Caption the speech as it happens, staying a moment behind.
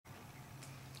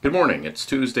Good morning. It's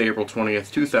Tuesday, April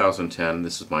 20th, 2010.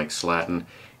 This is Mike Slatton,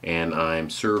 and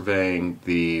I'm surveying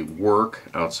the work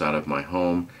outside of my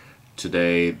home.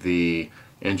 Today, the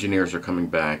engineers are coming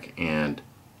back and,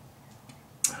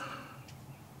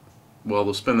 well,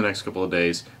 they'll spend the next couple of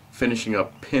days finishing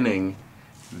up pinning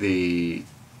the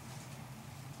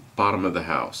bottom of the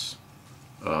house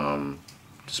to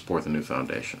support the new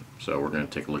foundation. So we're going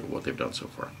to take a look at what they've done so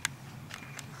far.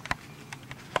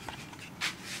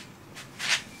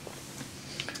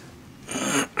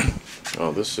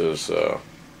 Oh, this is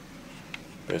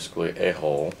basically a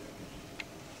hole.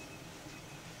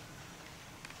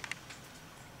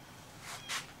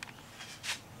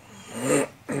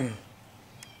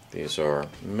 These are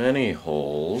many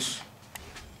holes.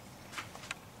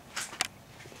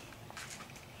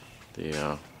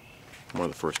 One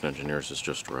of the first engineers has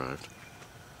just arrived.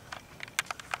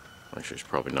 Actually, she's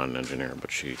probably not an engineer, but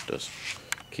she does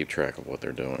keep track of what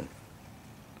they're doing.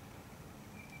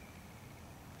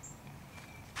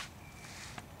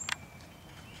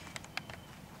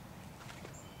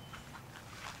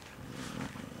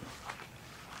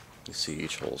 You see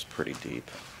each hole is pretty deep.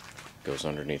 Goes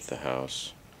underneath the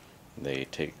house. They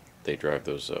drive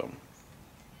those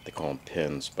they call them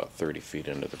pins, about 30 feet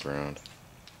into the ground.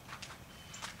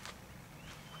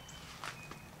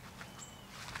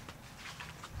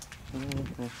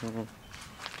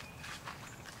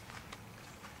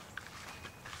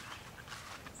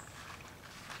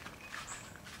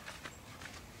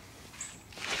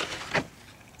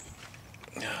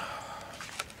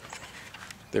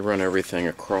 They run everything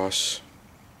across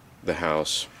the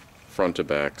house, front to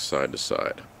back, side to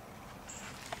side.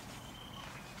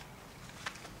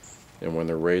 And when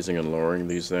they're raising and lowering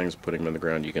these things, putting them in the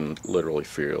ground, you can literally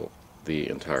feel the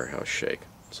entire house shake.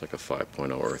 It's like a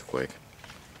 5.0 earthquake.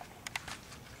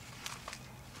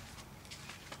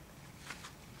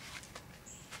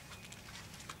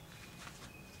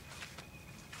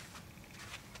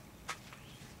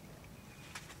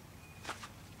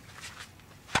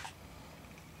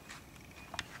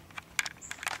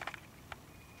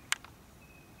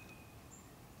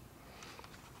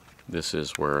 This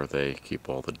is where they keep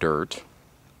all the dirt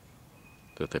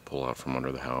that they pull out from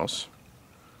under the house.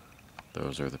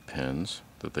 Those are the pins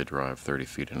that they drive 30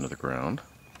 feet into the ground.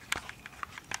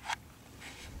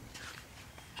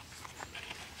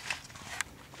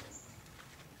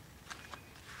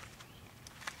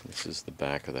 This is the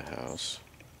back of the house.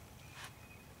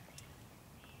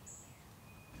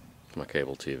 My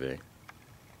cable TV.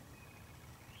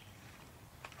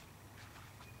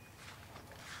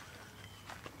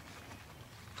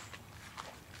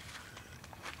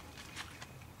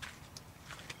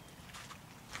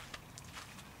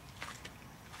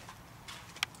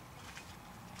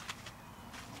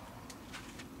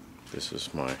 This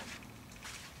is my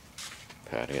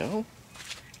patio.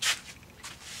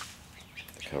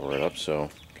 Cover it up so in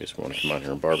case we want to come out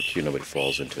here and barbecue, nobody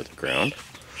falls into the ground.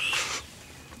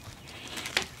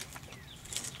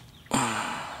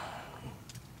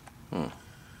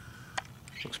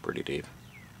 Looks pretty deep.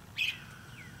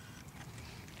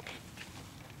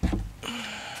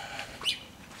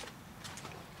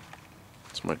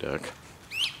 It's my deck.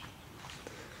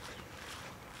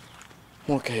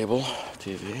 More cable,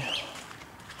 TV.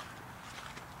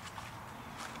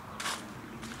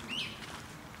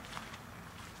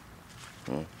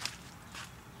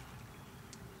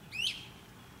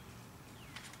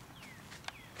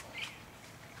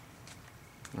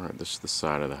 Alright, this is the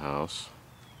side of the house.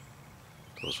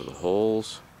 Those are the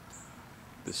holes.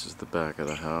 This is the back of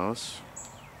the house.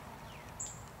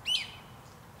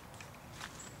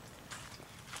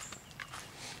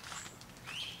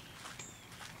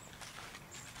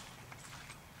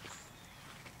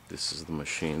 This is the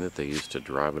machine that they use to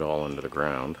drive it all into the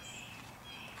ground.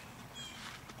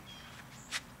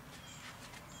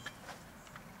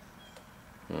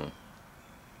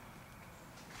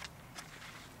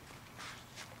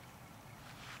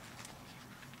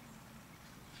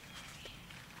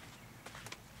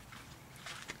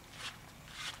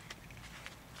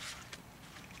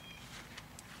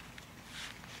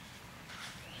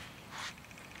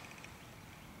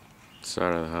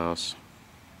 Side of the house.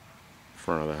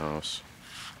 Front of the house.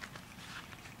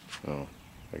 Oh,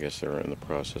 I guess they're in the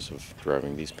process of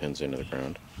driving these pins into the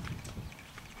ground.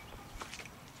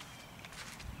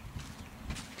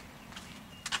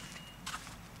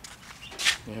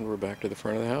 And we're back to the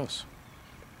front of the house.